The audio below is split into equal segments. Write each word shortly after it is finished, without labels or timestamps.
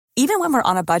Even when we're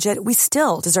on a budget, we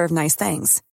still deserve nice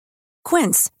things.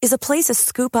 Quince is a place to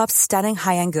scoop up stunning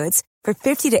high-end goods for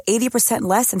 50 to 80%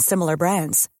 less than similar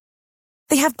brands.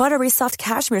 They have buttery soft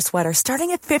cashmere sweaters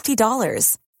starting at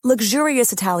 $50,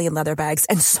 luxurious Italian leather bags,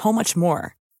 and so much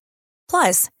more.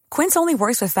 Plus, Quince only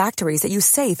works with factories that use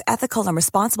safe, ethical, and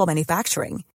responsible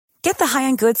manufacturing. Get the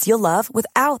high-end goods you'll love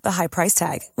without the high price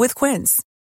tag with Quince.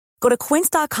 Go to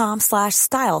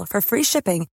quince.com/style for free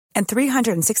shipping and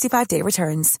 365-day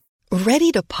returns.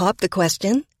 Ready to pop the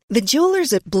question? The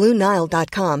jewelers at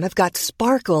BlueNile.com have got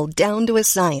sparkle down to a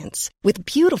science with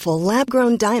beautiful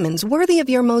lab-grown diamonds worthy of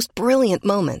your most brilliant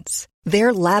moments.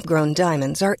 Their lab-grown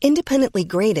diamonds are independently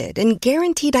graded and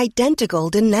guaranteed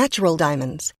identical to natural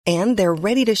diamonds, and they're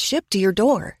ready to ship to your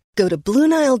door. Go to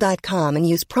BlueNile.com and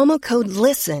use promo code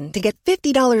LISTEN to get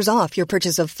 $50 off your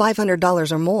purchase of $500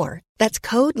 or more. That's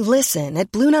code LISTEN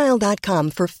at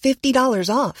BlueNile.com for $50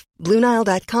 off.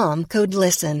 BlueNile.com, code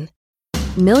LISTEN.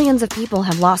 Millions of people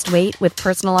have lost weight with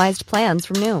personalized plans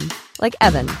from Noom. Like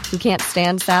Evan, who can't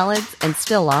stand salads and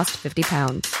still lost 50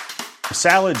 pounds.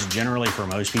 Salads generally for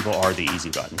most people are the easy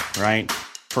button, right?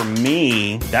 For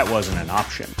me, that wasn't an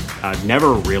option. I never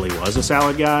really was a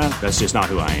salad guy. That's just not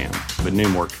who I am. But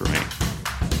Noom worked for me.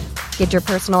 Get your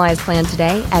personalized plan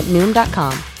today at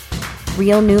Noom.com.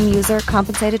 Real Noom user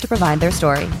compensated to provide their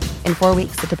story. In 4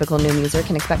 weeks, the typical Noom user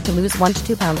can expect to lose 1 to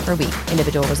 2 pounds per week.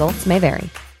 Individual results may vary.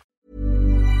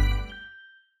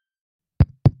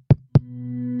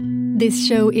 This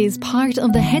show is part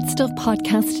of the Head Stuff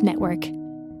Podcast Network.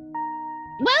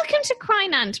 Welcome to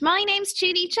Cryland. My name's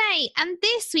Judy J, and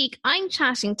this week I'm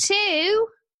chatting to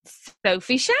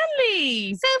Sophie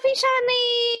Shanley. Sophie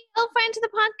Shanley, old friend of the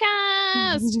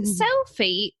podcast.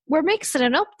 Sophie, we're mixing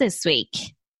it up this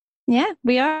week. Yeah,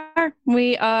 we are.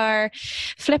 We are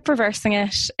flip reversing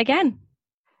it again.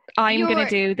 I'm going to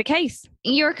do the case.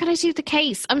 You're going to do the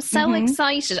case. I'm so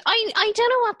excited. I don't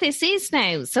know what this is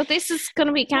now, so this is going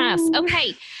to be gas.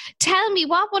 Okay, tell me,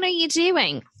 what one are you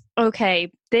doing? Okay,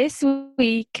 this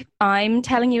week I'm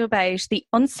telling you about the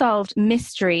unsolved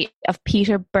mystery of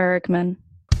Peter Bergman.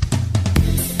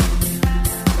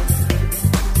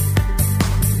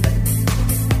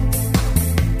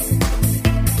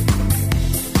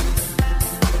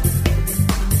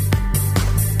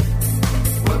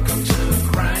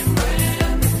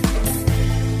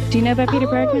 Do you know about Peter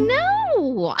Bergman?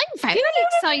 No, I'm very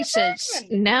excited.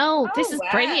 No, this is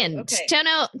brilliant. Okay.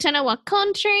 Don't know what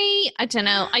country. I don't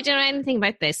know anything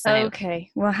about this. So.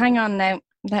 Okay, well, hang on now.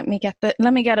 Let me get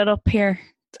it up here.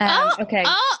 Okay.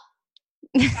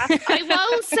 I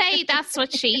won't say that's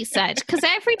what she said, because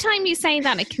every time you say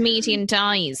that, a comedian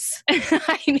dies.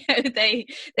 I know they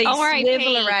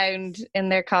swivel around in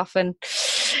their coffin.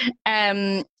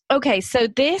 Okay, so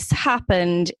this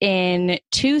happened in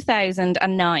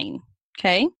 2009,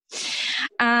 okay?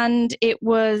 And it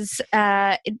was,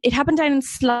 it happened down in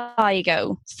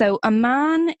Sligo. So a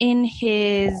man in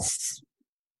his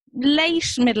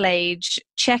late middle age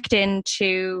checked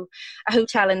into a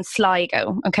hotel in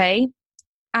Sligo, okay?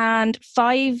 And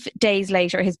 5 days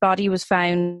later, his body was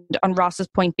found on Ross's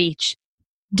Point Beach,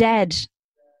 dead.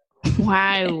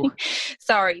 Wow.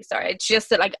 Sorry. It's just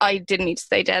that, like, I didn't need to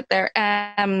say dead there.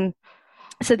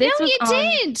 So this no, was you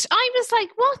did. I was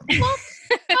like, what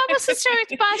was the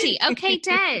Stuart's body? Okay,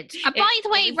 dead. By the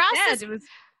way,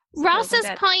 Ross's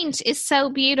Point is so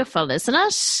beautiful, isn't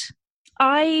it?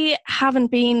 I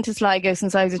haven't been to Sligo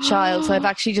since I was a child, so I've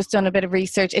actually just done a bit of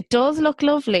research. It does look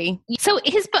lovely. So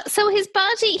his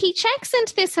body, he checks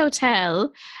into this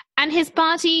hotel and his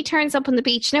body turns up on the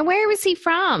beach. Now, where was he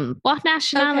from? What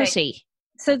nationality? Okay.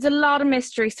 So there's a lot of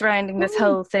mystery surrounding this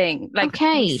whole thing. Like,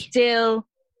 we still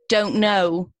don't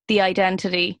know the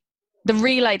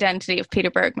real identity of Peter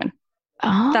Bergman.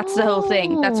 Oh. That's the whole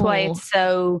thing. That's why it's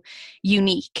so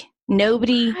unique.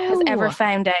 Nobody has ever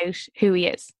found out who he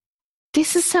is.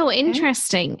 This is so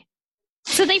interesting.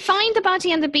 So they find the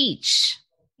body on the beach.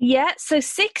 Yeah, so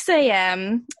 6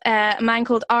 a.m., a man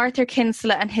called Arthur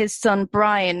Kinsella and his son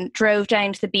Brian drove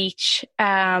down to the beach.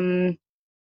 And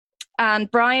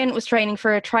Brian was training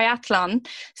for a triathlon,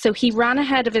 so he ran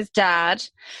ahead of his dad.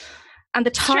 And the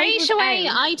tide straight away,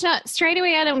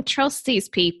 I don't trust these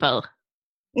people.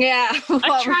 Yeah,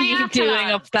 what were you doing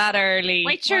up that early?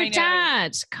 With your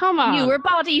dad, come on. You were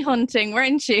body hunting,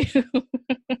 weren't you?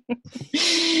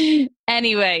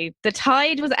 Anyway, the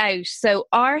tide was out, so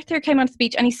Arthur came onto the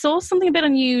beach and he saw something a bit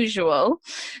unusual.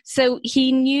 So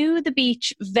he knew the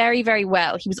beach very, very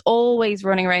well. He was always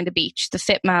running around the beach, the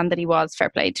fit man that he was, fair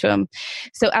play to him.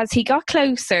 So as he got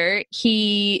closer,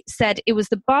 he said it was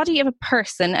the body of a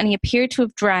person and he appeared to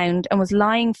have drowned and was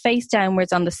lying face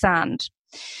downwards on the sand.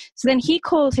 So then he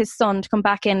called his son to come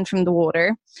back in from the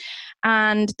water,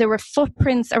 and there were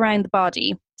footprints around the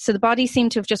body. So the body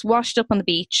seemed to have just washed up on the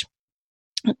beach.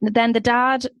 Then the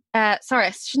dad, sorry,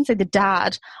 I shouldn't say the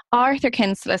dad, Arthur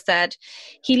Kinsella said,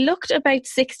 he looked about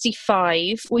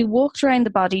 65. We walked around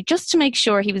the body just to make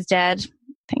sure he was dead.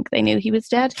 I think they knew he was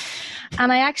dead.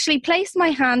 And I actually placed my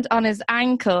hand on his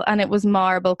ankle and it was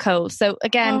marble cold. So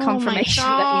again, confirmation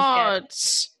that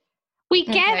he's dead. We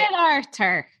get it,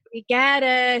 Arthur. We get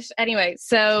it. Anyway,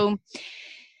 so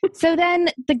then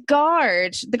the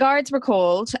guards were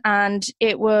called, and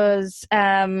it was,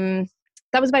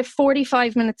 that was about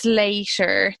 45 minutes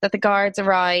later that the guards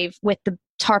arrive with the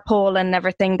tarpaulin and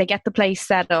everything. They get the place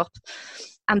set up.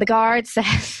 And the guards said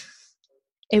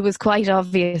it was quite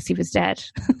obvious he was dead.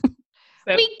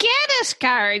 So, we get it,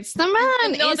 guards. The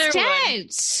man is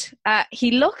dead.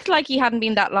 He looked like he hadn't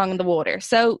been that long in the water.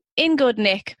 So in good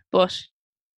nick, but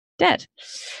dead.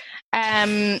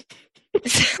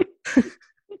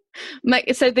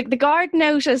 So the guard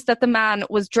noticed that the man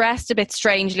was dressed a bit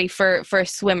strangely for a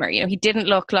swimmer. You know, he didn't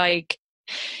look like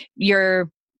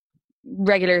your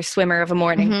regular swimmer of a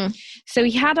morning. Mm-hmm. So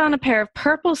he had on a pair of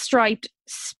purple striped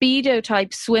Speedo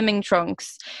type swimming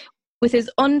trunks with his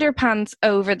underpants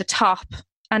over the top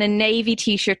and a navy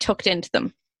t-shirt tucked into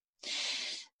them.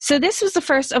 So this was the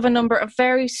first of a number of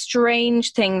very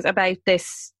strange things about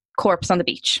this corpse on the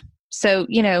beach. So,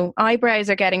 you know, eyebrows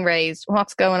are getting raised.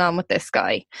 What's going on with this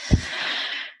guy?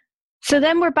 So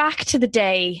then we're back to the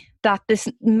day that this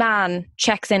man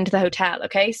checks into the hotel,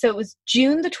 okay? So it was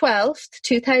June the 12th,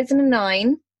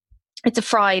 2009. It's a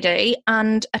Friday,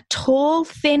 and a tall,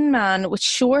 thin man with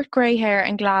short grey hair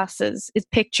and glasses is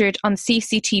pictured on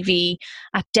CCTV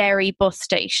at Derry bus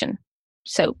station.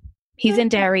 So he's in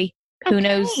Derry. Who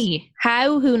knows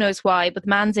how, who knows why, but the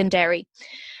man's in Derry.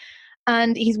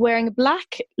 And he's wearing a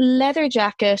black leather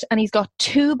jacket, and he's got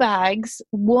two bags.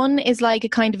 One is like a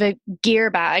kind of a gear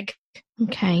bag.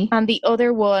 Okay. And the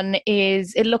other one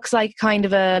is, it looks like kind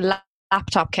of a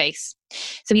laptop case.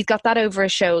 So he's got that over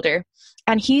his shoulder.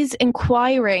 And he's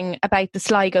inquiring about the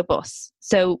Sligo bus.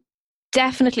 So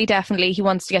definitely he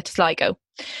wants to get to Sligo.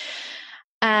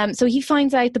 So he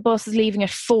finds out the bus is leaving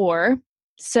at 4.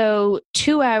 So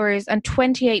 2 hours and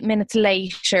 28 minutes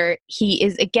later, he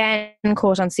is again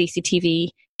caught on CCTV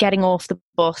getting off the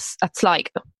bus at Sligo.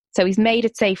 So he's made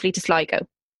it safely to Sligo.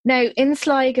 Now, in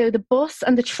Sligo, the bus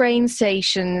and the train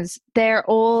stations, they're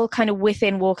all kind of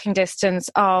within walking distance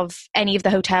of any of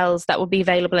the hotels that will be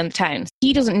available in the town.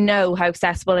 He doesn't know how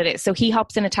accessible it is. So he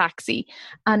hops in a taxi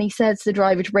and he says to the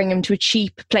driver to bring him to a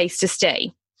cheap place to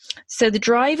stay. So the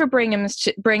driver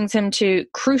brings him to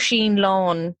Crusheen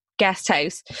Lawn guest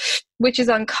house, which is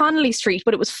on Connolly Street,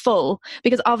 but it was full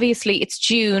because obviously it's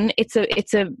June. It's a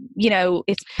you know,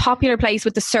 it's a popular place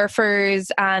with the surfers,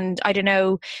 and I don't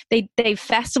know, they've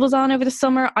festivals on over the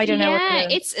summer. I don't know. Yeah,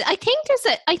 I think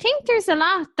there's a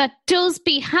lot that does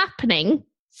be happening.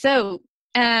 So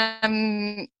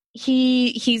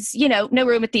he's, you know, no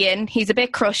room at the inn. He's a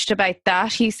bit crushed about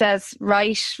that. He says,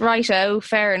 righto,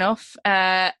 fair enough.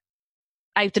 Out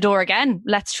the door again.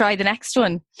 Let's try the next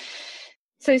one.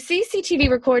 So CCTV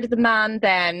recorded the man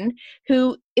then,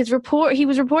 who he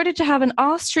was reported to have an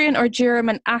Austrian or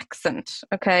German accent,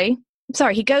 okay?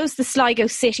 Sorry, he goes to the Sligo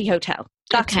City Hotel.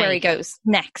 That's where he goes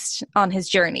next on his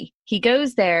journey. He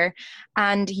goes there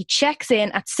and he checks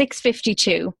in at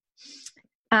 6:52.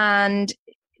 And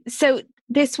so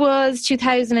this was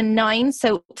 2009.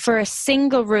 So for a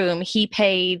single room, he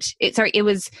paid, it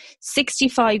was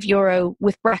 €65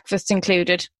 with breakfast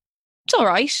included. It's all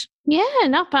right. Yeah,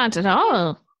 not bad at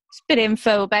all. Just a bit of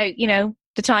info about, you know,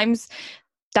 the times.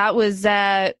 That was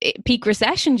peak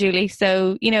recession, Julie.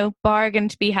 So, you know, bargain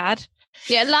to be had.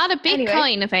 Yeah, a lot of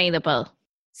Bitcoin available.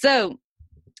 So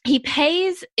he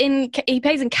pays in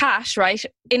cash, right,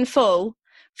 in full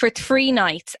for 3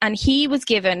 nights, and he was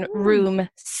given room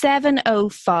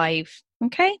 705.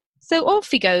 Okay, so off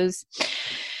he goes.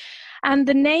 And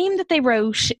the name that they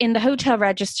wrote in the hotel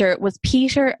register was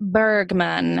Peter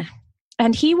Bergman.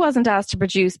 And he wasn't asked to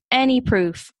produce any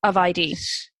proof of ID.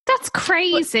 That's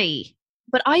crazy.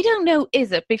 But I don't know,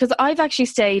 is it? Because I've actually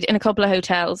stayed in a couple of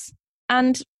hotels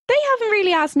and they haven't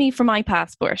really asked me for my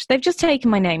passport. They've just taken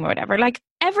my name or whatever. Like,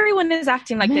 everyone is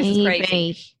acting like this is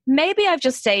crazy. Maybe I've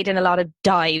just stayed in a lot of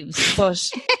dives.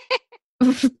 But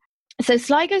so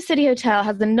Sligo City Hotel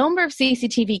has a number of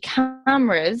CCTV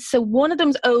cameras. So one of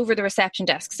them's over the reception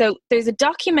desk. So there's a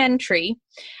documentary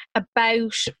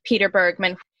about Peter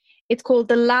Bergman. It's called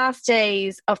The Last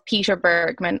Days of Peter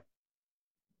Bergman.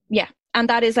 Yeah. And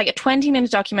that is like a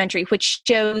 20-minute documentary which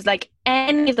shows like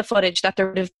any of the footage that there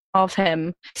would have of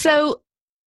him. So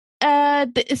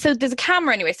so there's a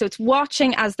camera anyway, so it's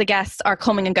watching as the guests are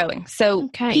coming and going. So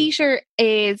Peter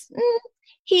is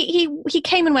he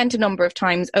came and went a number of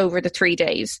times over the 3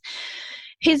 days.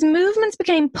 His movements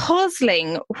became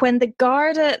puzzling when the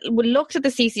Garda looked at the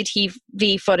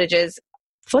CCTV footages.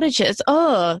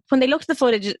 When they looked at the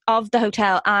footage of the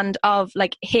hotel and of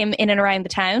like him in and around the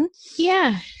town.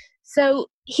 Yeah. So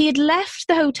he had left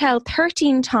the hotel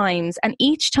 13 times, and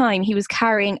each time he was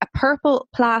carrying a purple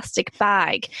plastic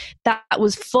bag that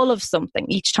was full of something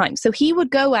each time. So he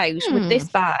would go out with this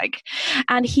bag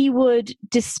and he would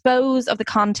dispose of the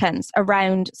contents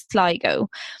around Sligo.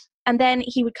 And then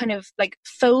he would kind of like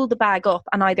fold the bag up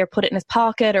and either put it in his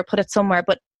pocket or put it somewhere,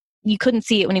 but you couldn't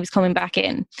see it when he was coming back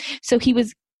in. So he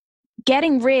was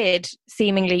getting rid,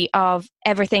 seemingly, of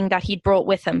everything that he'd brought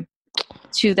with him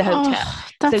to the hotel. Oh,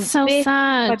 that's so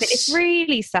sad. It's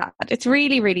really sad. It's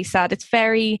really, really sad. It's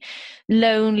very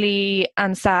lonely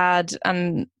and sad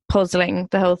and puzzling,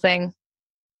 the whole thing.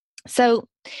 So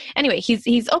anyway,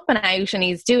 he's up and out and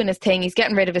he's doing his thing. He's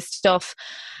getting rid of his stuff.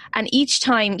 And each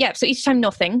time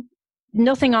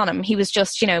nothing on him. He was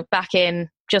just, back in,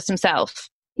 just himself.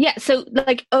 Yeah, so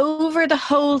like over the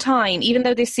whole time, even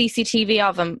though there's CCTV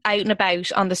of him out and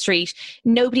about on the street,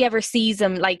 nobody ever sees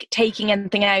him like taking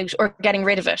anything out or getting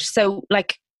rid of it. So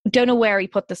like, don't know where he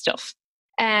put the stuff.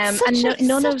 Such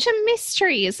a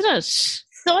mystery, isn't it?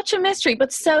 Such a mystery,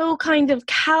 but so kind of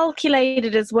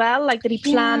calculated as well, like that he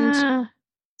planned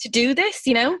to do this,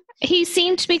 He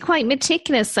seemed to be quite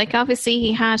meticulous. Like obviously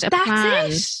he had a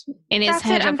plan in his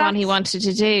head of what he wanted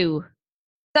to do.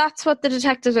 That's what the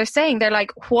detectives are saying. They're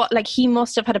like, what? Like he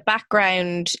must have had a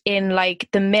background in like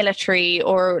the military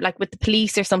or like with the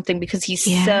police or something, because he's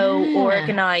so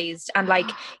organized and like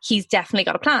he's definitely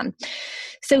got a plan.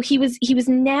 So he was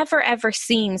never ever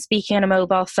seen speaking on a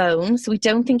mobile phone. So we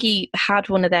don't think he had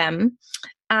one of them.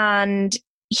 And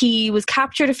he was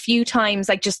captured a few times,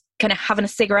 like just kind of having a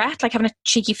cigarette, like having a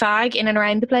cheeky fag in and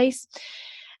around the place.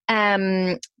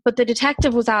 But the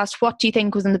detective was asked, what do you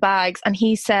think was in the bags? And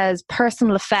he says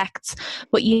personal effects,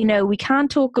 but we can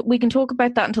talk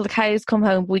about that until the cows come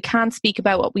home, but we can't speak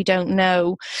about what we don't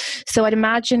know. So I'd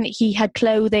imagine he had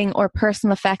clothing or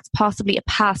personal effects, possibly a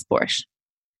passport.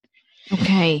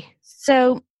 Okay.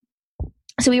 So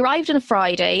he arrived on a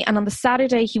Friday, and on the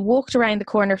Saturday he walked around the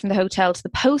corner from the hotel to the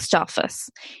post office.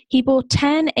 He bought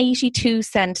 10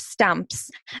 82-cent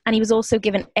stamps, and he was also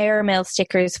given airmail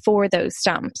stickers for those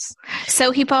stamps.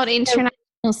 So he bought international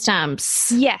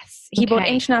stamps? Yes, he bought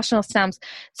international stamps.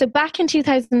 So back in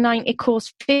 2009, it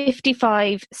cost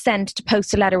 55 cents to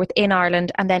post a letter within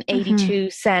Ireland, and then 82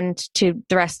 cents to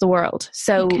the rest of the world.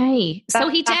 So he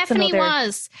definitely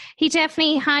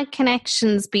had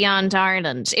connections beyond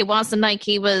Ireland. It wasn't like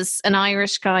he was an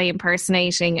Irish guy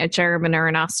impersonating a German or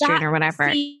an Austrian or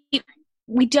whatever.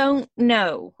 We don't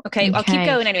know. Okay, I'll keep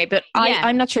going anyway, but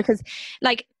I'm not sure, because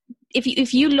like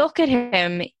if you look at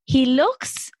him, he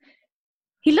looks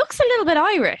a little bit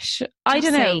Irish. I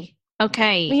don't know.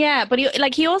 Okay. Yeah, but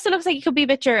he also looks like he could be a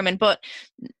bit German, but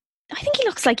I think he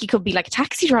looks like he could be like a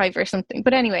taxi driver or something.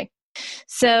 But anyway,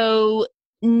 so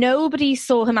nobody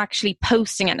saw him actually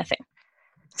posting anything.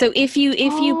 So if you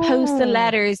post the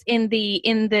letters in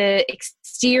the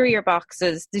exterior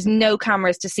boxes, there's no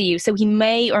cameras to see you. So he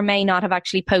may or may not have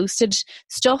actually posted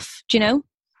stuff, do you know?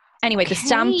 Anyway, the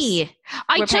stamps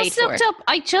I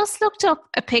just looked up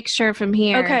a picture from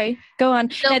here. Okay, go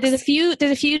on. Now, there's a few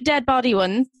dead body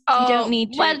ones. You don't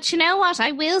need to. Well, do you know what?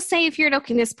 I will say, if you're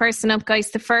looking this person up,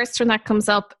 guys, the first one that comes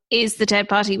up is the dead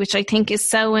body, which I think is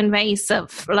so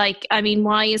invasive. Like, I mean,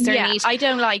 why is there need? I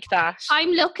don't like that. I'm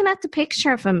looking at the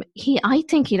picture of him. I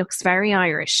think he looks very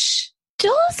Irish.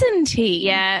 Doesn't he?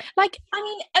 Yeah. Like, I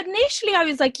mean, initially I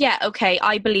was like, yeah, okay,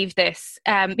 I believe this.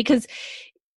 Because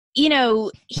he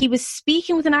was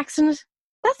speaking with an accent.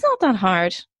 That's not that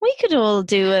hard. We could all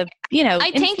do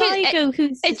I think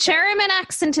a German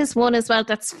accent is one as well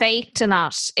that's faked a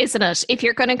lot, isn't it? If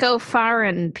you're going to go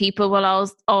foreign, people will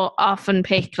often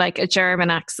pick like a German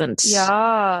accent.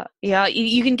 Yeah.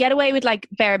 You can get away with like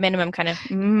bare minimum kind of.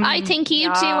 I think you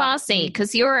do Aussie,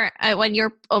 because you're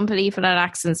unbelievable at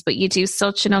accents, but you do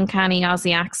such an uncanny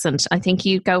Aussie accent. I think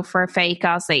you'd go for a fake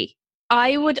Aussie.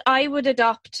 I would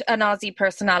adopt an Aussie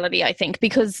personality, I think,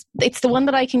 because it's the one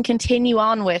that I can continue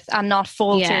on with and not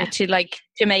falter to like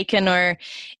Jamaican or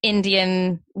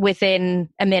Indian within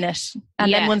a minute.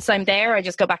 And then once I'm there, I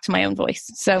just go back to my own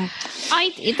voice. So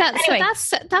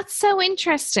that's so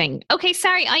interesting. Okay,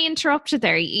 sorry, I interrupted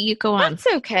there. You go on. That's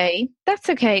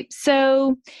okay.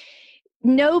 So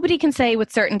nobody can say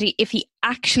with certainty if he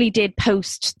actually did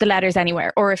post the letters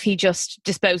anywhere, or if he just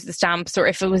disposed of the stamps, or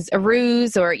if it was a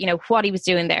ruse, or, you know, what he was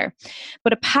doing there.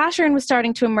 But a pattern was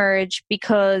starting to emerge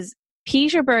because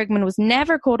Peter Bergman was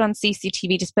never caught on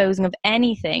CCTV disposing of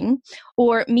anything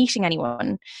or meeting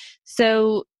anyone.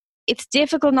 So it's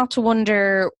difficult not to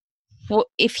wonder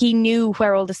if he knew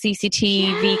where all the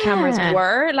CCTV cameras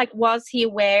were. Like, was he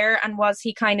aware, and was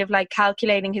he kind of like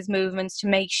calculating his movements to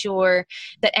make sure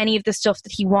that any of the stuff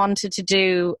that he wanted to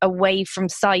do away from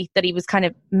sight, that he was kind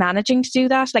of managing to do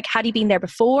that? Like, had he been there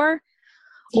before?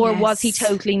 Or was he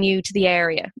totally new to the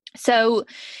area? So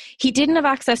he didn't have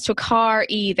access to a car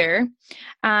either.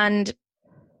 And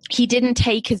he didn't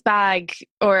take his bag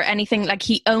or anything. Like,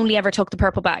 he only ever took the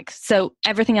purple bag. So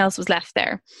everything else was left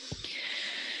there.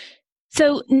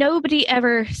 So nobody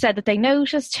ever said that they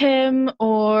noticed him,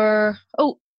 or,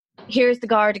 oh, here's the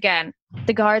guard again.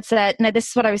 The guard said, now this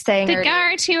is what I was saying earlier. The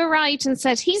guard who arrived and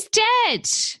said, he's dead.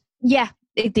 Yeah,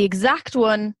 the exact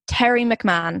one, Terry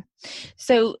McMahon.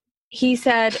 So he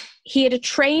said he had a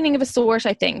training of a sort,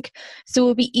 I think. So it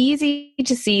would be easy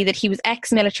to see that he was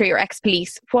ex-military or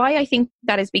ex-police. Why I think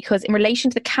that is because in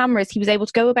relation to the cameras, he was able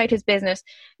to go about his business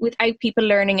without people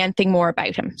learning anything more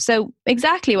about him. So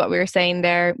exactly what we were saying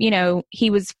there, you know, he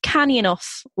was canny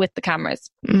enough with the cameras.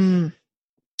 Mm.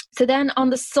 So then on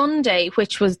the Sunday,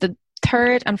 which was the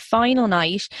third and final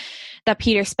night that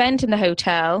Peter spent in the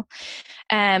hotel,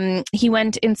 he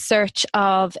went in search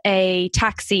of a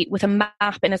taxi with a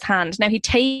map in his hand. Now, he'd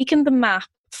taken the map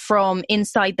from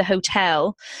inside the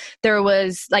hotel. There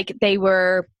was like, they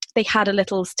had a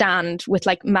little stand with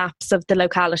like maps of the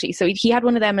locality. So he had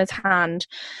one of them in his hand.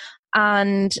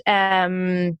 And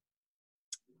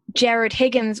Gerard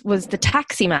Higgins was the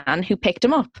taxi man who picked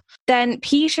him up. Then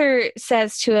Peter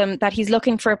says to him that he's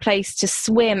looking for a place to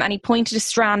swim, and he pointed to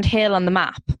Strand Hill on the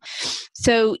map.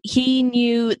 So he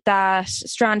knew that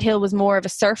Strand Hill was more of a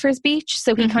surfer's beach.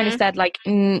 So he kind of said like,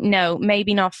 no,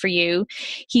 maybe not for you.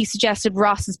 He suggested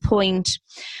Ross's Point.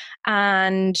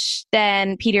 And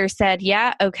then Peter said,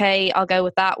 yeah, okay, I'll go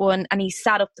with that one. And he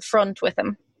sat up the front with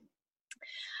him.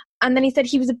 And then he said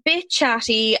he was a bit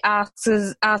chatty,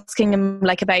 asking him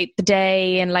like about the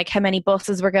day and like how many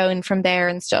buses were going from there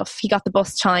and stuff. He got the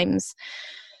bus times.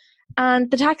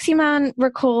 And the taxi man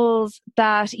recalls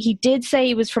that he did say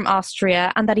he was from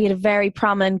Austria and that he had a very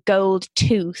prominent gold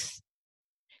tooth.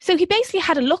 So he basically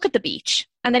had a look at the beach,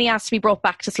 and then he asked to be brought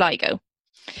back to Sligo.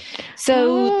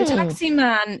 So the taxi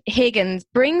man, Higgins,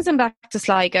 brings him back to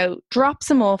Sligo, drops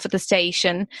him off at the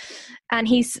station, and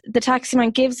the taxi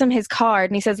man gives him his card,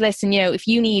 and he says, listen, you know, if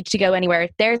you need to go anywhere,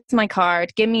 there's my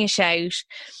card, give me a shout.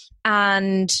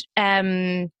 And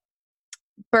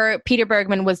Peter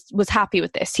Bergman was happy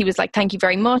with this. He was like, thank you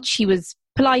very much. He was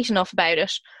polite enough about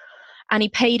it. And he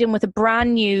paid him with a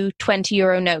brand new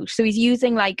 €20 note. So he's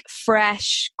using like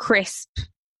fresh, crisp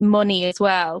money as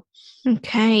well.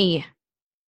 Okay.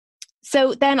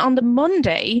 So then on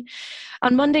Monday,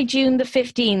 June the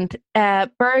 15th,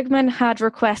 Bergman had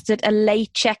requested a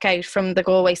late checkout from the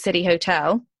Galway City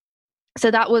Hotel.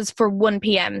 So that was for 1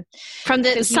 p.m. From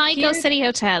the Sligo City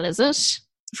Hotel, is it?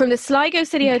 From the Sligo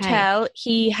City Hotel,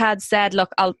 he had said,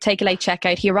 look, I'll take a late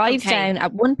checkout. He arrives down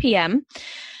at 1 p.m.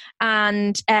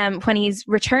 And when he's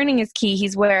returning his key,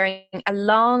 he's wearing a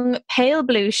long pale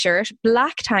blue shirt,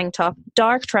 black tank top,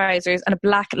 dark trousers, and a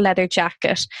black leather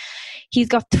jacket. He's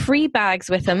got 3 bags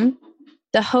with him,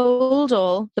 the hold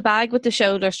all, the bag with the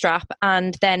shoulder strap,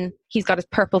 and then he's got his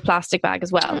purple plastic bag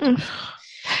as well.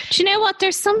 Do you know what?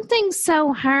 There's something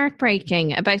so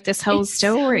heartbreaking about this whole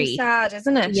story. So sad,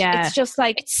 isn't it? Yeah. It's just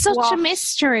like... It's such a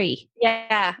mystery.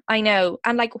 Yeah, I know.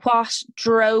 And like what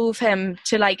drove him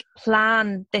to like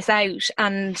plan this out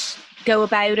and go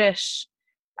about it.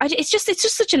 It's just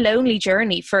such a lonely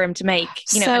journey for him to make.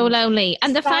 You know, so lonely.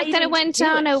 And the fact that it went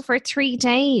on over 3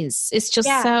 days is just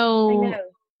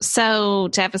so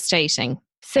devastating.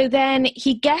 So then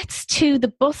he gets to the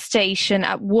bus station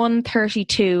at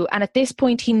 1:32, and at this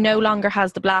point he no longer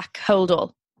has the black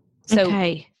hold-all. So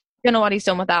I don't know what he's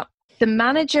done with that. The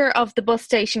manager of the bus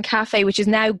station cafe, which is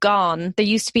now gone, there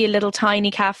used to be a little tiny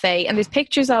cafe, and there's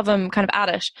pictures of him kind of at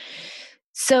it,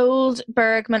 sold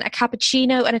Bergman a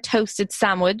cappuccino and a toasted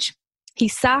sandwich. He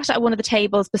sat at one of the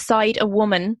tables beside a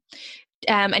woman,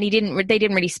 and they didn't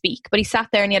really speak, but he sat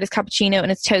there and he had his cappuccino and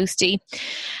his toasty.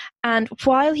 And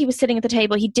while he was sitting at the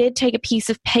table, he did take a piece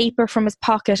of paper from his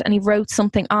pocket and he wrote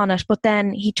something on it, but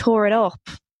then he tore it up.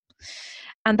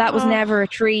 And that was never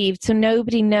retrieved. So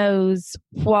nobody knows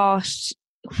what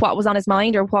was on his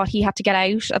mind or what he had to get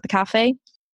out at the cafe.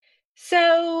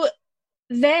 So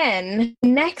then the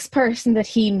next person that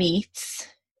he meets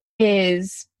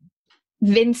is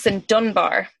Vincent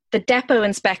Dunbar, the depot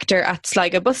inspector at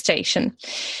Sligo bus station.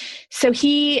 So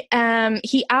he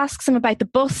asks him about the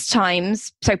bus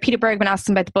times. So Peter Bergman asks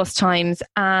him about the bus times,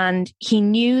 and he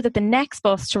knew that the next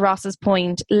bus to Ross's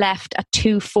Point left at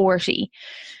 2:40.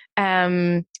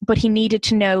 But he needed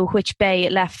to know which bay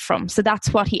it left from. So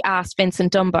that's what he asked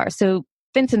Vincent Dunbar. So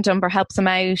Vincent Dunbar helps him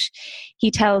out.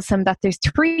 He tells him that there's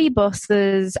 3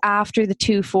 buses after the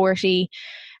 2:40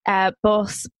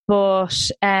 bus,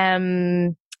 but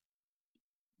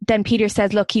then Peter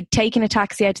says, look, he'd taken a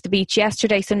taxi out to the beach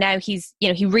yesterday, so now he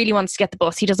really wants to get the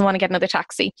bus. He doesn't want to get another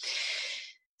taxi.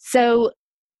 So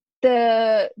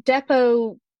Dunbar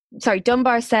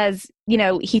says,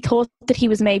 he thought that he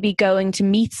was maybe going to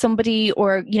meet somebody,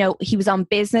 or, he was on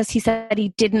business. He said he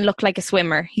didn't look like a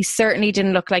swimmer. He certainly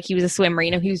didn't look like he was a swimmer.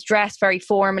 He was dressed very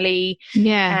formally.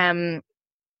 Yeah.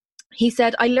 He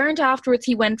said, I learned afterwards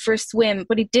he went for a swim,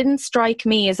 but it didn't strike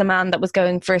me as a man that was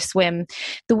going for a swim.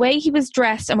 The way he was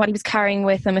dressed and what he was carrying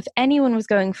with him, if anyone was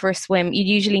going for a swim, you'd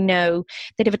usually know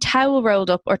they'd have a towel rolled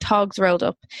up or togs rolled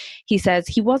up. He says,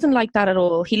 he wasn't like that at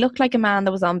all. He looked like a man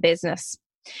that was on business.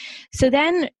 So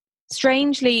then,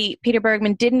 strangely, Peter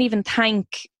Bergman didn't even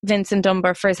thank Vincent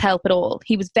Dunbar for his help at all.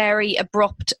 He was very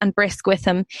abrupt and brisk with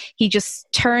him. He just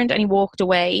turned and he walked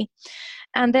away.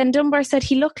 And then Dunbar said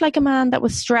he looked like a man that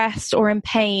was stressed or in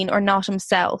pain or not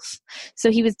himself. So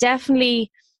he was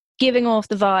definitely giving off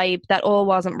the vibe that all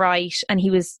wasn't right, and he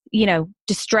was,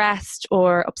 distressed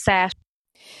or upset.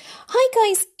 Hi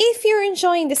guys, if you're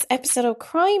enjoying this episode of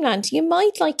Crimeland, you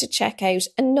might like to check out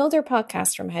another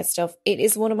podcast from Headstuff. It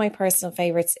is one of my personal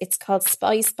favourites. It's called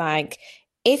Spice Bag.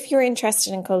 If you're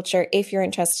interested in culture, if you're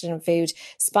interested in food,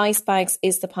 Spice Bags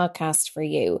is the podcast for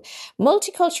you.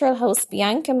 Multicultural host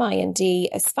Bianca Mayandi,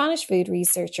 a Spanish food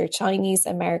researcher, Chinese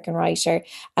American writer,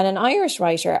 and an Irish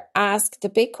writer ask the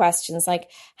big questions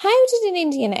like, how did an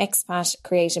Indian expat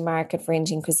create a market for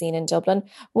Indian cuisine in Dublin?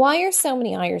 Why are so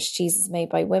many Irish cheeses made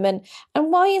by women?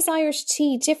 And why is Irish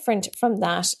tea different from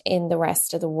that in the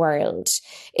rest of the world?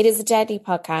 It is a deadly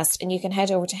podcast, and you can head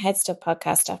over to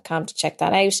headstuffpodcast.com to check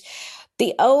that out.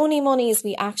 The only monies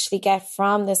we actually get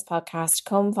from this podcast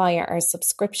come via our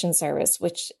subscription service,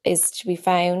 which is to be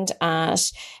found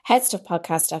at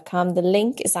headstuffpodcast.com. The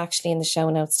link is actually in the show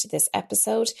notes to this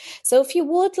episode. So if you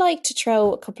would like to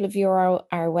throw a couple of euro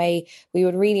our way, we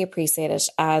would really appreciate it,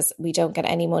 as we don't get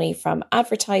any money from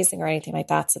advertising or anything like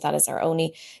that. So that is our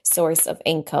only source of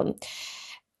income.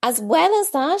 As well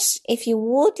as that, if you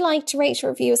would like to rate or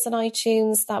review us on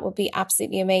iTunes, that would be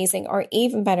absolutely amazing. Or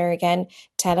even better again,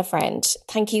 tell a friend.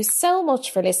 Thank you so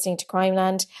much for listening to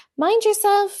Crimeland. Mind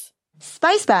yourself.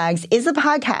 Spice Bags is a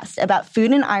podcast about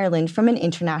food in Ireland from an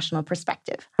international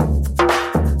perspective.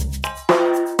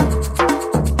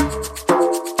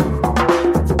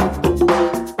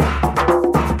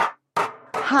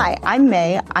 Hi, I'm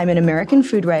May. I'm an American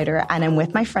food writer, and I'm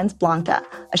with my friends Blanca,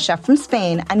 a chef from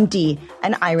Spain, and Dee,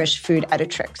 an Irish food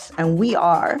editrix. And we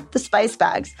are the Spice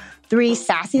Bags, 3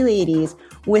 sassy ladies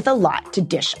with a lot to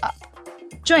dish up.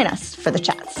 Join us for the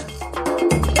chats.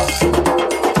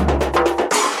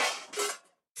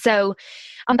 So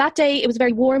on that day, it was a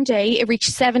very warm day. It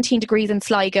reached 17 degrees in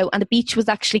Sligo, and the beach was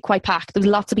actually quite packed. There was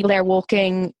lots of people there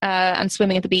walking and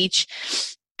swimming at the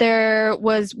beach. There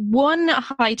was one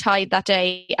high tide that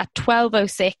day at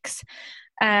 12:06,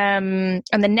 and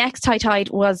the next high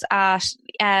tide was at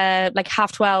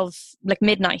 12:30, like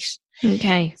midnight.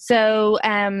 Okay. So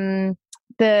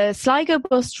the Sligo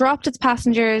bus dropped its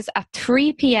passengers at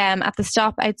 3 p.m. at the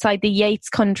stop outside the Yates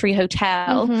Country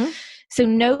Hotel. Mm-hmm. So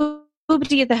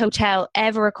nobody at the hotel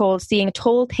ever recalled seeing a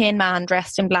tall, thin man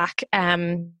dressed in black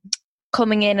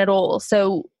coming in at all.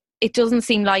 So it doesn't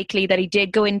seem likely that he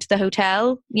did go into the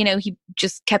hotel. He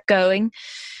just kept going.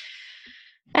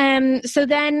 So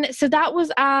that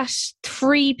was at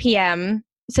 3 p.m.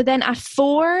 So then at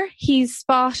 4, he's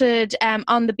spotted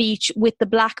on the beach with the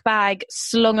black bag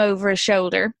slung over his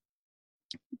shoulder.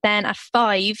 Then at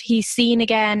 5, he's seen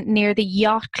again near the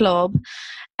yacht club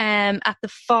at the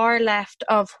far left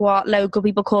of what local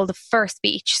people call the first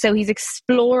beach. So he's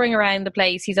exploring around the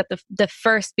place. He's at the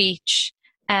first beach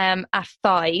at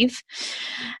 5.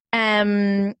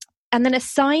 And then a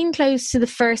sign close to the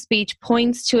first beach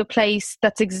points to a place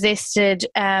that's existed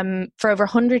for over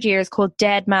 100 years called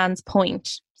Dead Man's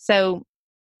Point. So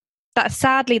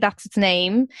sadly, that's its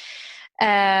name.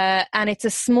 And it's a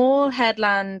small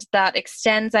headland that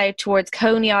extends out towards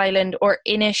Coney Island or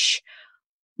Inish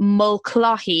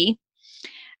Mulclaghy.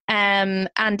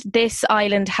 And this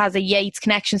island has a Yeats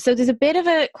connection. So there's a bit of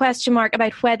a question mark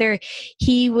about whether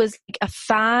he was like a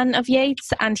fan of Yeats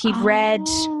and he'd read,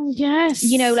 yes,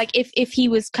 you know, like if he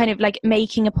was kind of like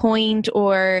making a point,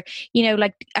 or, you know,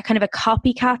 like a kind of a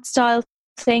copycat style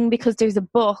thing, because there's a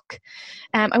book.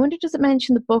 I wonder, does it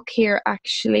mention the book here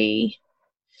actually?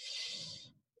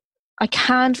 I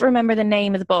can't remember the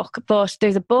name of the book, but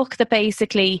there's a book that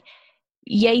basically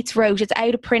Yeats wrote. It's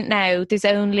out of print now. There's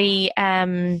only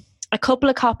a couple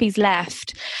of copies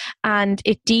left, and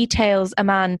it details a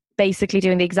man basically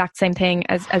doing the exact same thing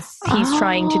as he's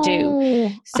trying to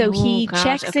do. So he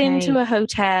checks into a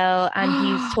hotel and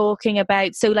he's talking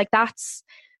about, so like that's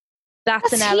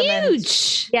an element.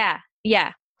 Huge.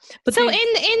 Yeah. But so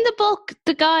in the book,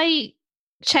 the guy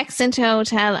checks into a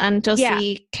hotel and does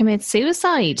he commit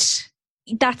suicide?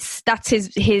 That's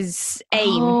his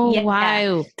aim.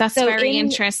 Wow, that's so very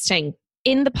interesting.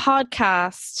 In the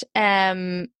podcast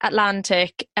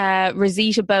Atlantic,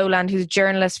 Rosita Boland, who's a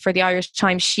journalist for the Irish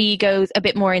Times, she goes a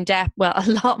bit more in depth, well, a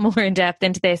lot more in depth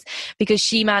into this, because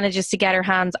she manages to get her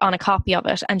hands on a copy of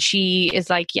it, and she is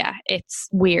like, yeah, it's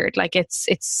weird, like it's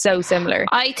so similar.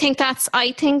 I think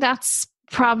that's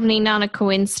probably not a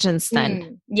coincidence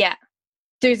then. Yeah.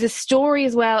 There's a story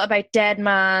as well about Dead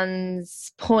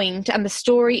Man's Point, and the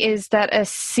story is that a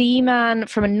seaman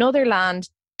from another land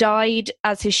died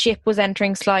as his ship was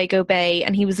entering Sligo Bay,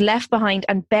 and he was left behind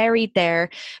and buried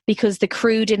there because the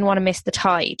crew didn't want to miss the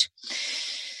tide.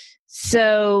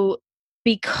 So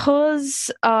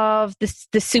because of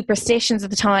the superstitions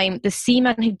of the time, the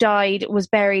seaman who died was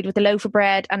buried with a loaf of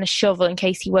bread and a shovel in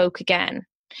case he woke again.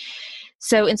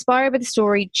 So inspired by the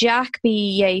story, Jack B.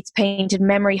 Yeats painted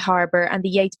Memory Harbour, and the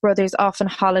Yeats brothers often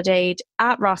holidayed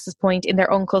at Ross's Point in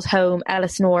their uncle's home,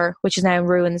 Ellisnore, which is now in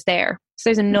ruins there. So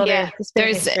there's another...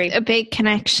 there's a big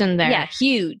connection there. Yeah,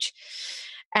 huge.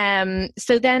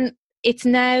 So then it's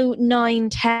now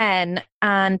 9:10,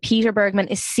 and Peter Bergman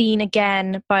is seen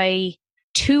again by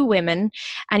two women,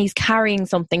 and he's carrying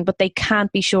something, but they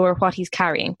can't be sure what he's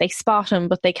carrying. They spot him,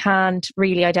 but they can't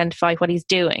really identify what he's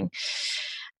doing.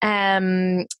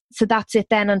 So that's it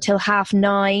then until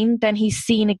 9:30. Then he's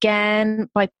seen again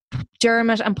by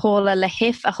Dermot and Paula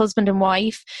Lahiff, a husband and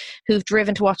wife who've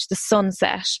driven to watch the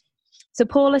sunset. So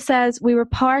Paula says, "We were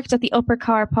parked at the upper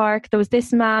car park. There was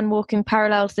this man walking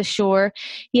parallel to the shore.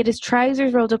 He had his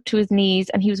trousers rolled up to his knees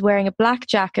and he was wearing a black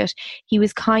jacket. He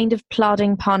was kind of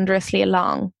plodding ponderously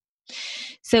along."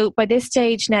 So by this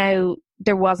stage now,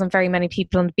 there wasn't very many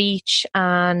people on the beach,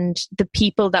 and the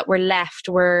people that were left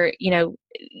were, you know,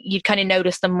 you'd kind of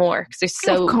notice them more because there's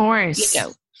so, of course, you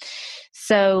know.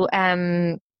 So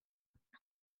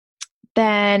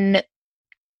then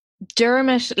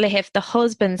Dermot Lahiff, the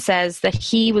husband, says that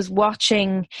he was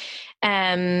watching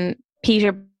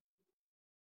Peter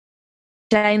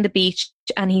down the beach,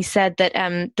 and he said that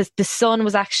the sun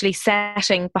was actually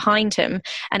setting behind him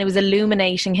and it was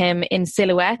illuminating him in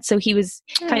silhouette, so he was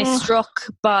kind of struck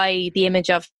by the image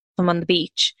of him on the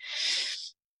beach.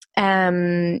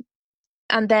 And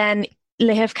then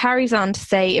Lahiff carries on to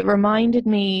say, "It reminded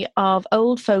me of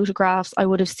old photographs I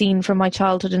would have seen from my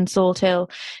childhood in Salt Hill,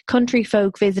 country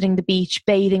folk visiting the beach,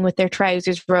 bathing with their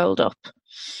trousers rolled up."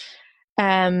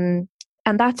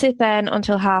 And that's it then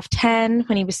until 10:30,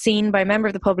 when he was seen by a member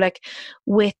of the public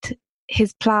with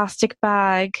his plastic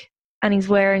bag and he's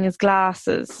wearing his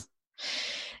glasses.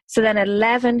 So then at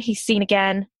 11 he's seen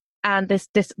again, and this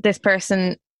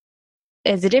person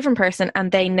is a different person,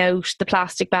 and they note the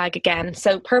plastic bag again.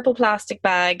 So purple plastic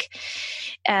bag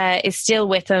is still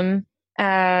with him.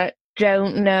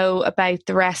 Don't know about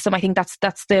the rest of them. I think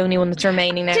that's the only one that's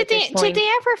remaining now. Did they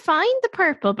ever find the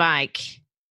purple bag?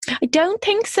 I don't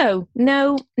think so.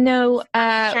 No.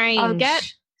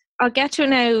 Strange. I'll get to it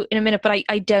now in a minute, but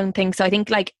I don't think so. I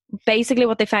think like basically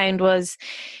what they found was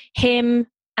him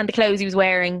and the clothes he was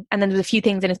wearing, and then there was a few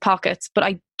things in his pockets, but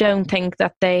I don't think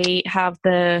that they have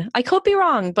I could be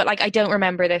wrong, but like I don't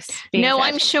remember this being said.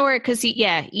 I'm sure, because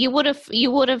you would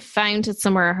have found it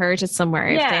somewhere or heard it somewhere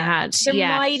if they had. There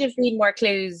might have been more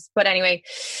clues, but anyway.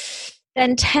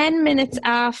 Then 10 minutes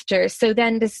after, so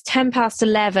then this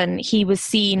 11:10, he was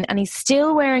seen, and he's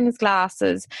still wearing his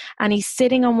glasses, and he's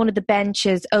sitting on one of the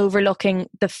benches overlooking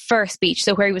the first beach,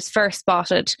 so where he was first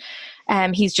spotted.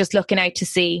 He's just looking out to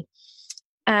sea.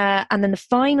 And then the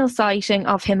final sighting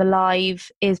of him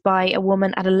alive is by a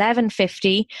woman at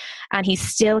 11:50, and he's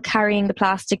still carrying the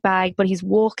plastic bag, but he's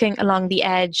walking along the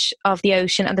edge of the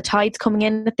ocean, and the tide's coming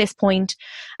in at this point,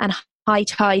 and high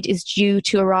tide is due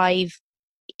to arrive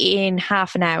in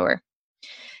half an hour.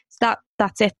 So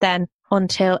that's it then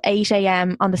until 8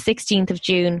 a.m. on the 16th of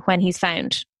June when he's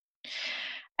found.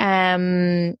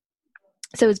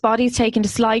 So his body is taken to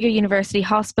Sligo University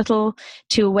Hospital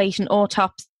to await an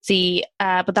autopsy,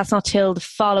 but that's not till the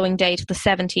following day, to the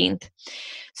 17th.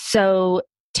 So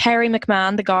Terry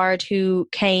McMahon, the guard who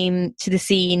came to the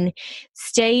scene,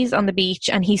 stays on the beach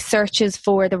and he searches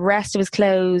for the rest of his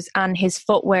clothes and his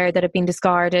footwear that had been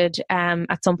discarded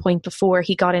at some point before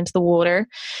he got into the water.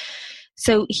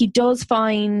 So he does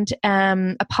find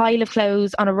a pile of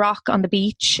clothes on a rock on the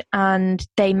beach, and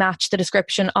they match the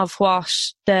description of what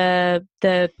the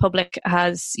public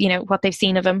has, what they've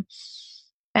seen of him.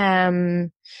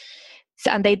 And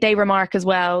they remark as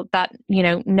well that,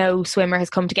 no swimmer has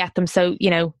come to get them. So,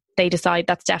 they decide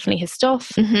that's definitely his stuff.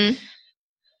 Mm-hmm.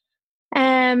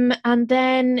 And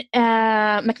then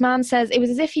McMahon says it was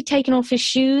as if he'd taken off his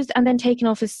shoes and then taken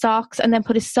off his socks and then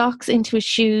put his socks into his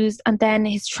shoes and then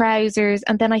his trousers.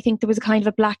 And then I think there was a kind of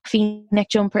a black V-neck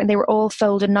jumper, and they were all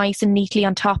folded nice and neatly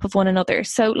on top of one another.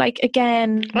 So,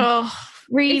 again,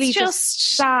 really it's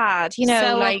just sad,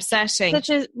 so upsetting. Such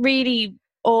a really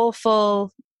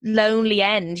awful, lonely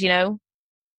end,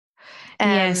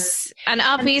 Yes, and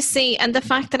obviously, and the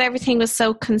fact that everything was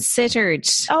so considered,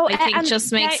 I think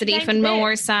just makes it even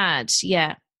more sad.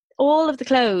 Yeah. All of the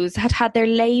clothes had their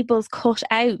labels cut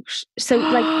out. So,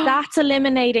 that's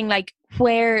eliminating,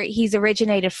 where he's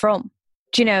originated from.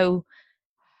 Do you know?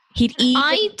 He'd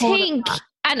even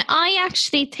I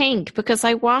actually think, because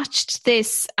I watched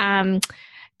this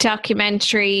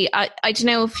documentary, I don't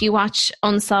know if you watch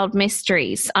Unsolved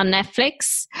Mysteries on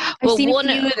Netflix. I've seen a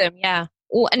few of them, yeah.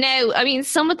 No, I mean,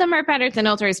 some of them are better than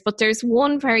others, but there's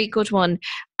one very good one.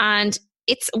 And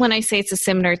when I say it's a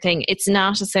similar thing, it's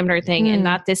not a similar thing in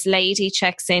that this lady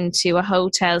checks into a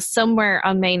hotel somewhere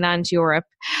on mainland Europe,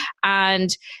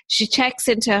 and she checks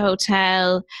into a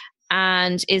hotel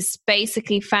and is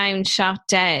basically found shot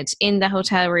dead in the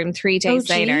hotel room 3 days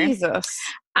later. Jesus.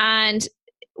 And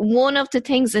one of the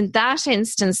things in that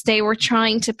instance, they were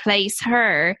trying to place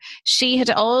her. She had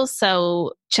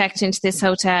also checked into this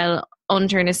hotel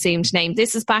under an assumed name.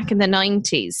 This is back in the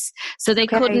 90s. So they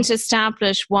couldn't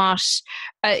establish what,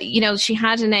 she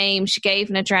had a name, she gave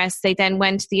an address, they then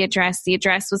went to the address. The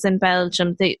address was in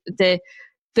Belgium. The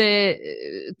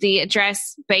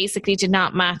address basically did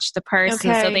not match the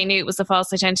person, so they knew it was a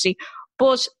false identity.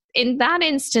 But in that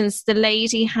instance, the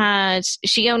lady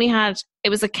it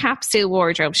was a capsule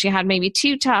wardrobe. She had maybe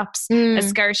 2 tops, a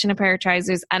skirt and a pair of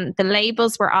trousers, and the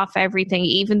labels were off everything,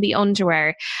 even the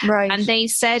underwear. Right. And they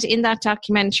said in that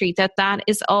documentary that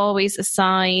is always a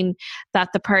sign that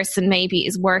the person maybe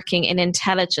is working in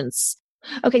intelligence.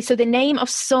 Okay, so the name of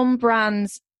some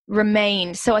brands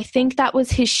remained. So I think that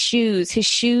was his shoes. His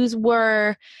shoes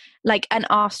were an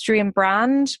Austrian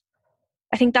brand.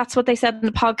 I think that's what they said in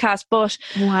the podcast. But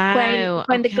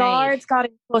when the guards got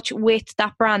in touch with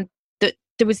that brand,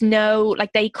 there was no,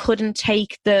 they couldn't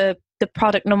take the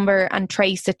product number and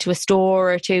trace it to a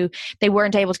store they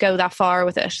weren't able to go that far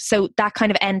with it. So that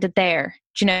kind of ended there.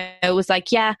 It was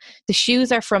the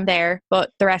shoes are from there,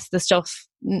 but the rest of the stuff,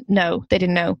 no, they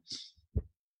didn't know.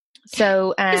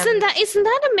 So isn't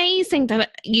that amazing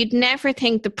that you'd never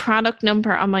think the product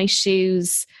number on my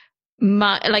shoes,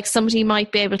 somebody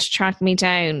might be able to track me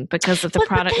down because of the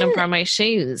product number on my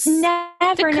shoes?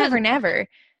 Never.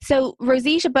 So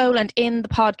Rosita Boland in the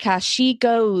podcast, she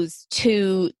goes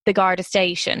to the Garda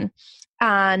station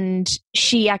and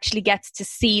she actually gets to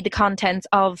see the contents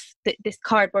of this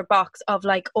cardboard box of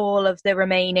all of the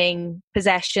remaining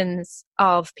possessions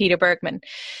of Peter Bergman.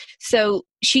 So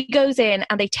she goes in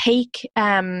and they take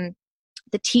the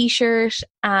T-shirt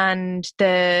and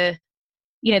the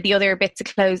other bits of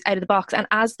clothes out of the box. And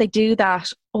as they do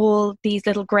that, all these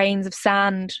little grains of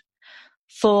sand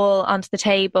fall onto the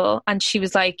table. And she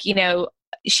was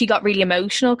she got really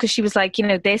emotional because she was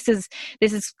this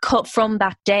is cut from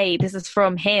that day. This is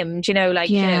from him.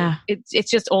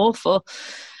 It's just awful.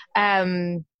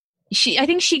 I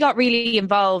think she got really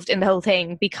involved in the whole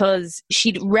thing because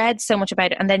she'd read so much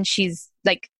about it, and then she's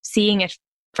seeing it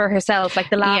for herself,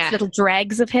 the last little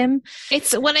dregs of him.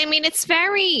 It's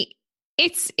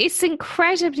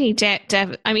incredibly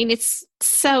it's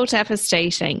so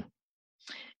devastating.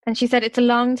 And she said it's a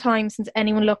long time since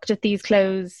anyone looked at these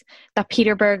clothes that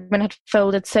Peter Bergman had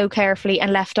folded so carefully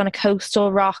and left on a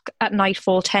coastal rock at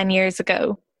nightfall 10 years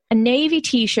ago. A navy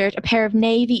T-shirt, a pair of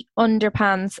navy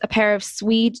underpants, a pair of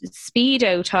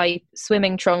Speedo type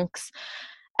swimming trunks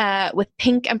with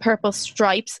pink and purple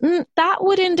stripes. That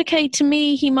would indicate to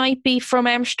me he might be from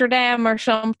Amsterdam or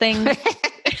something.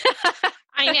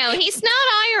 I know, he's not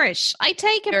Irish. I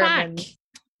take it back.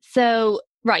 So,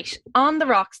 right, on the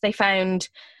rocks they found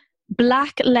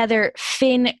black leather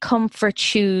Finn comfort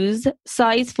shoes,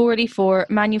 size 44,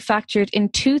 manufactured in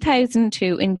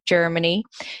 2002 in Germany,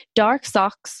 dark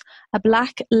socks, a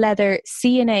black leather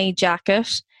C&A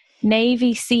jacket,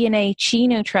 navy C&A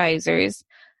chino trousers,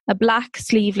 a black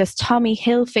sleeveless Tommy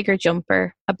Hilfiger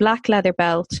jumper, a black leather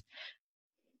belt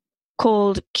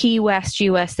called Key West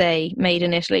USA, made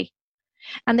in Italy.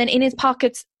 And then in his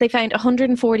pockets, they found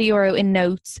 €140 in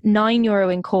notes,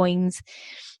 €9 in coins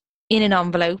in an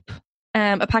envelope,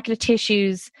 a packet of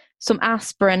tissues, some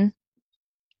aspirin.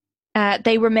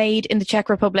 They were made in the Czech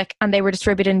Republic and they were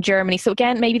distributed in Germany. So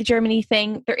again, maybe the Germany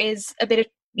thing, there is a bit of,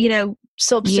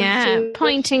 substance. Yeah,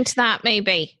 pointing to that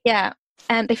maybe. Yeah.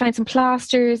 They found some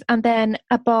plasters and then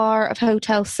a bar of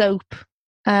hotel soap.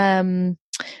 And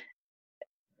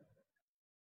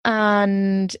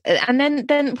then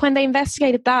when they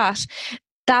investigated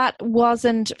that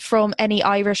wasn't from any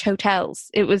Irish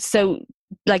hotels. It was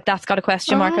that's got a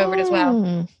question mark over it as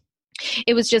well.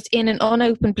 It was just in an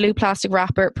unopened blue plastic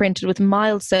wrapper printed with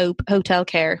mild soap, hotel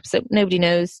care. So nobody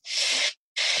knows.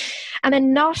 And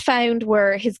then not found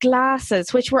were his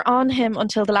glasses, which were on him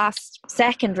until the last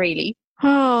second, really.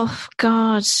 Oh,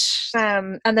 God.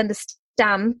 And then the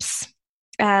stamps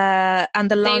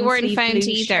and the long They weren't found blue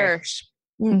either. Shirt.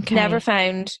 Okay. Never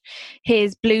found.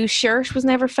 His blue shirt was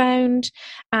never found,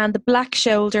 and the black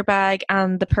shoulder bag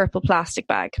and the purple plastic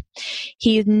bag.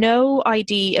 He had no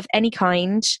ID of any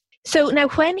kind. So now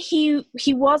when he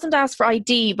wasn't asked for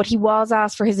ID, but he was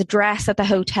asked for his address at the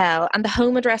hotel, and the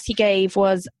home address he gave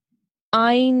was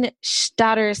Ein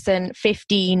Stadtersen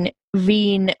 15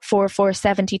 Wien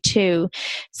 4472.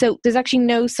 So there's actually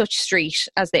no such street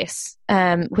as this,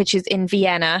 which is in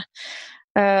Vienna.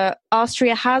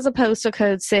 Austria has a postal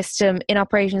code system in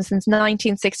operation since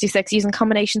 1966 using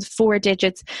combinations of 4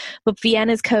 digits, but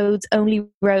Vienna's codes only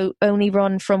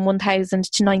run from 1000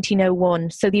 to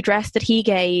 1901. So the address that he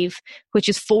gave, which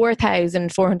is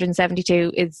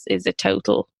 4472, is a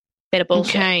total bit of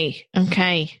bullshit.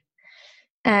 Okay.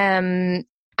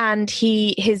 And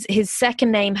his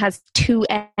second name has 2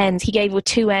 N's. He gave it with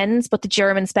 2 N's, but the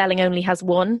German spelling only has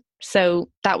 1. So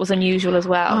that was unusual as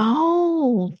well.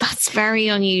 Oh, that's very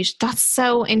unusual. That's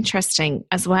so interesting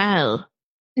as well.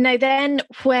 Now then,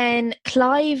 when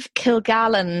Clive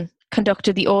Kilgallen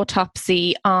conducted the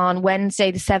autopsy on Wednesday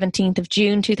the 17th of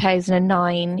June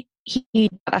 2009,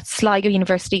 he at Sligo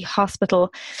University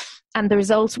Hospital, and the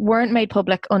results weren't made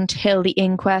public until the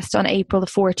inquest on April the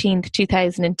 14th,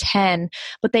 2010.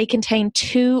 But they contained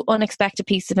 2 unexpected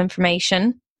pieces of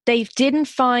information. They didn't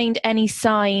find any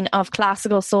sign of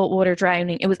classical saltwater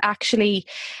drowning. It was actually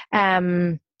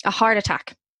a heart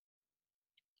attack.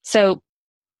 So,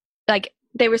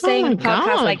 they were saying in the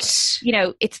podcast,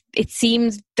 it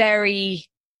seems very,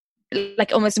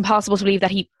 almost impossible to believe that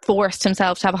he forced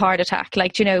himself to have a heart attack.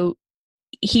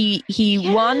 He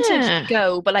wanted to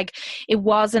go, but it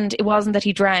wasn't that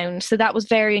he drowned. So that was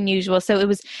very unusual. So it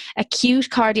was acute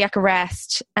cardiac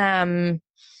arrest,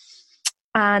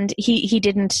 and he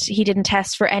didn't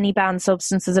test for any banned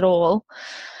substances at all.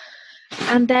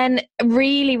 And then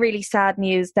really, really sad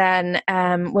news then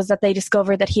was that they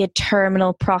discovered that he had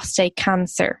terminal prostate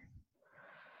cancer.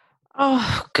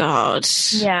 Oh, God.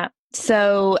 Yeah.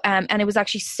 So and it was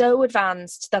actually so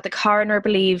advanced that the coroner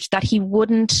believed that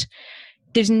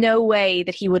there's no way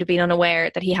that he would have been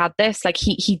unaware that he had this.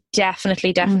 He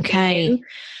definitely knew.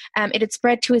 It had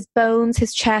spread to his bones,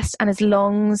 his chest and his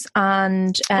lungs.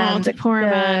 And the poor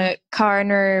man.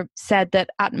 Coroner said that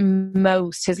at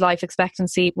most his life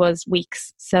expectancy was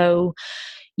weeks. So,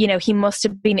 he must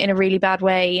have been in a really bad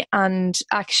way. And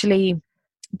actually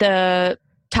the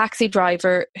taxi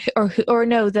driver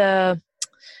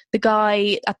the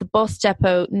guy at the bus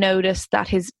depot noticed that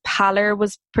his pallor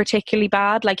was particularly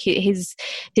bad. His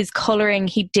colouring,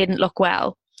 he didn't look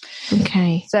well.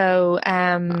 Okay. So,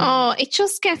 it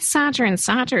just gets sadder and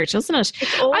sadder, doesn't it?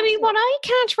 I mean, what I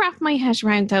can't wrap my head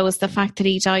around, though, is the fact that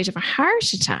he died of a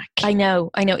heart attack. I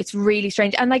know. It's really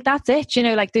strange. And that's it,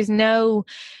 there's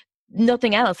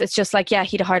nothing else. It's just he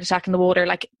had a heart attack in the water.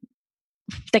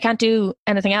 They can't do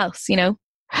anything else,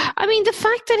 I mean, the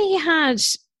fact that he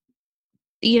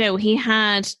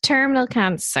had terminal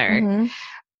cancer. Mm-hmm.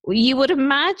 You would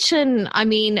imagine, I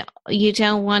mean, you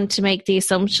don't want to make the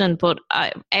assumption, but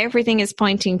everything is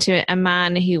pointing to a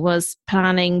man who was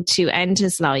planning to end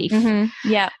his life. Mm-hmm.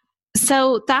 Yeah.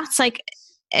 So that's a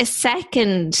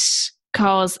second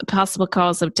possible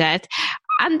cause of death.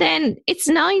 And then it's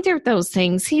neither of those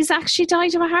things. He's actually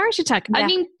died of a heart attack. Yeah. I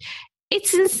mean, it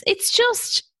just gets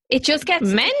mental. It just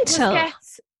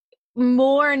gets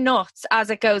more nuts as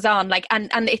it goes on.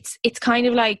 And it's kind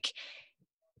of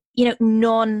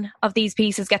none of these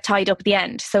pieces get tied up at the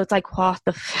end. So it's like, what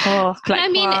the fuck? Like, I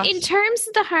mean, what? in terms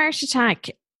of the heart attack,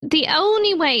 the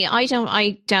only way, I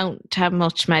don't have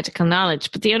much medical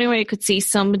knowledge, but the only way I could see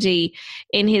somebody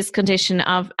in his condition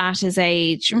at his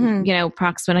age,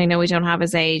 approximately, I know we don't have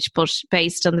his age, but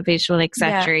based on the visual,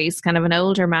 etc., he's kind of an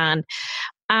older man.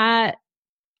 I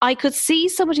could see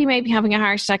somebody maybe having a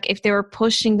heart attack if they were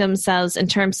pushing themselves in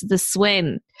terms of the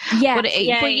swim. Yeah,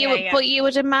 but you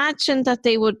would imagine that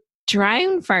they would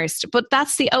drown first. But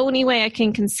that's the only way I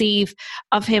can conceive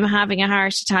of him having a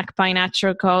heart attack by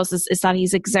natural causes, is that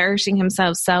he's exerting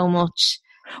himself so much.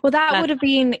 Well, that would have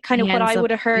been kind of what I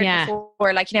would have heard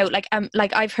before. Like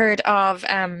I've heard of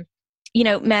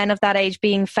men of that age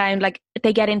being found, like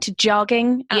they get into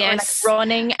jogging or like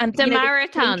running, and the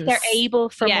marathons, they're able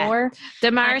for more. The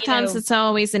marathons, it's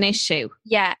always an issue.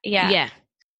 Yeah.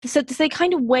 So they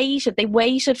kind of waited. They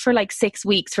waited for like 6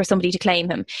 weeks for somebody to claim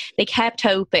him. They kept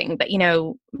hoping that,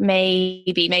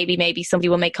 maybe somebody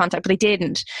will make contact, but they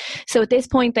didn't. So at this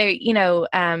point, they,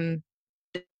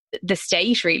 the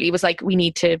state really was like, we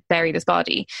need to bury this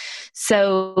body.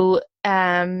 So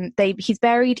he's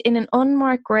buried in an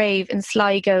unmarked grave in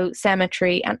Sligo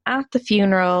Cemetery, and at the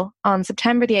funeral on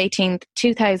September the 18th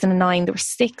 2009 there were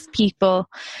 6 people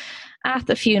at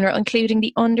the funeral, including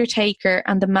the undertaker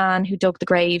and the man who dug the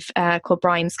grave, called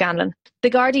Brian Scanlon. The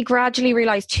Gardaí gradually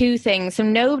realised 2 things. So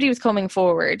nobody was coming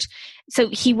forward, so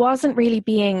he wasn't really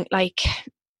being like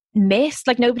missed,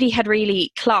 like nobody had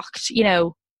really clocked,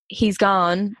 he's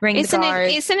gone, ring the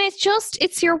guards. Isn't it just,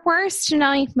 it's your worst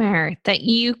nightmare that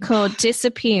you could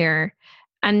disappear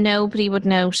and nobody would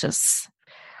notice.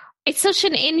 It's such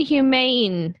an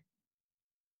inhumane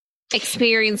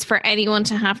experience for anyone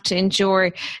to have to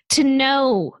endure, to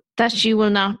know that you will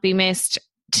not be missed,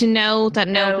 to know that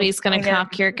nobody's going to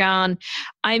clock you're gone.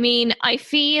 I mean, I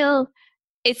feel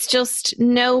it's just,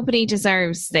 nobody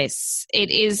deserves this. It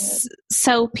is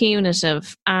so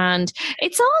punitive, and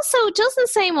it's also doesn't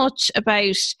say much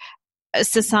about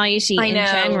society in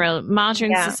general,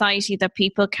 modern society, that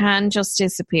people can just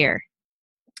disappear.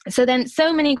 So then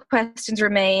so many questions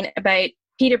remain about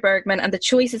Peter Bergman and the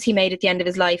choices he made at the end of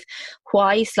his life.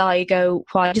 Why Sligo?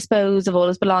 Why dispose of all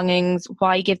his belongings?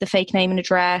 Why give the fake name and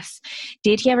address?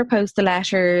 Did he ever post the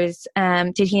letters?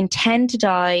 Did he intend to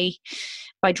die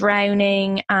by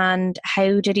drowning? And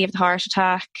how did he have the heart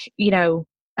attack? But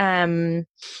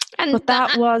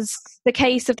that was the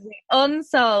case of the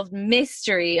unsolved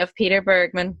mystery of Peter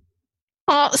Bergman.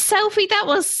 Oh, Sophie, that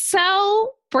was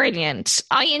so brilliant.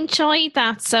 I enjoyed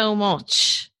that so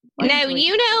much. Now,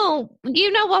 you know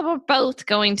what we're both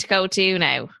going to go do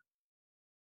now.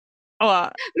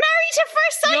 What? Married at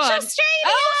First Sight Australia.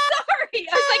 Oh, sorry.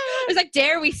 I was like,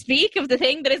 dare we speak of the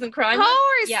thing that isn't crime? Of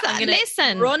course. Yeah, I'm gonna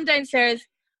listen. Run downstairs.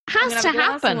 Has to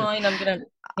happen. I'm very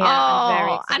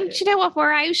and do you know what?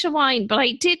 We're out of wine, but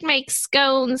I did make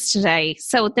scones today,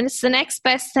 so then it's the next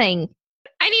best thing.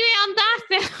 Anyway, on that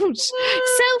note,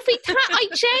 Sophie, I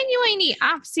genuinely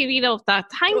absolutely love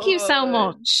that. Thank you so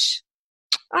much.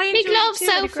 Big love,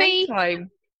 Sophie.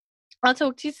 I'll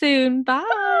talk to you soon.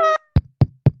 Bye.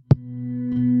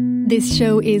 This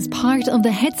show is part of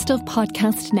the Head Stuff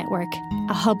Podcast Network,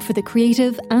 a hub for the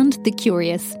creative and the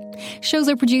curious. Shows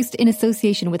are produced in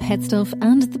association with Head Stuff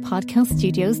and the Podcast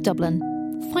Studios Dublin.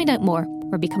 Find out more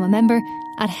or become a member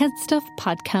at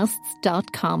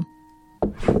headstuffpodcasts.com.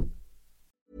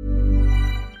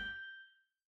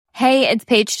 Hey, it's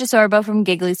Paige DeSorbo from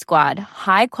Giggly Squad.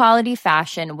 High quality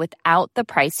fashion without the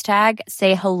price tag.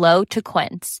 Say hello to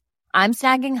Quince. I'm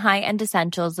snagging high-end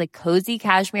essentials like cozy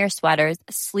cashmere sweaters,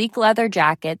 sleek leather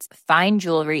jackets, fine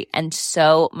jewelry, and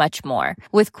so much more.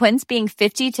 With Quince being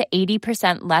 50 to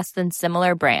 80% less than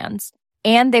similar brands.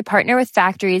 And they partner with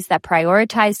factories that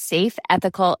prioritize safe,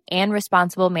 ethical, and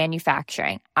responsible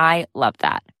manufacturing. I love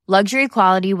that. Luxury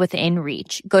quality within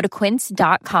reach. Go to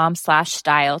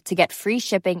quince.com/style to get free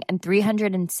shipping and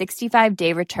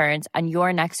 365-day returns on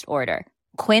your next order.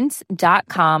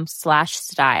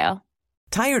 Quince.com/style.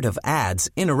 Tired of ads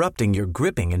interrupting your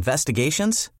gripping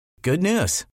investigations? Good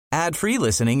news. Ad-free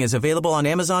listening is available on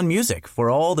Amazon Music for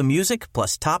all the music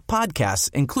plus top podcasts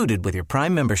included with your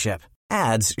Prime membership.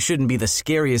 Ads shouldn't be the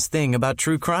scariest thing about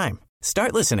true crime.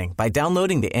 Start listening by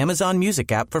downloading the Amazon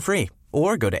Music app for free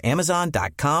or go to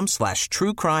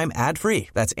amazon.com/truecrime ad-free.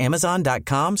 That's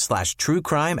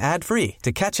amazon.com/truecrime ad-free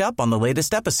to catch up on the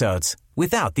latest episodes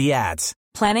without the ads.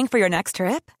 Planning for your next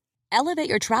trip? Elevate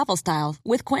your travel style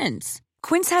with Quince.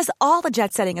 Quince has all the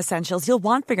jet-setting essentials you'll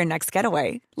want for your next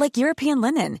getaway, like European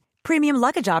linen, premium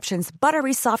luggage options,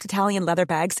 buttery soft Italian leather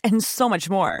bags, and so much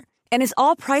more. And is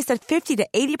all priced at 50 to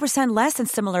 80% less than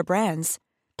similar brands.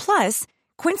 Plus,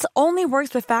 Quince only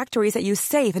works with factories that use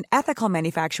safe and ethical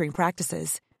manufacturing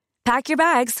practices. Pack your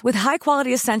bags with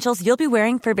high-quality essentials you'll be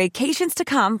wearing for vacations to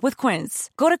come with Quince.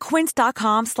 Go to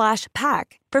quince.com/pack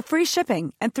for free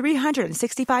shipping and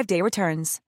 365-day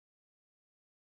returns.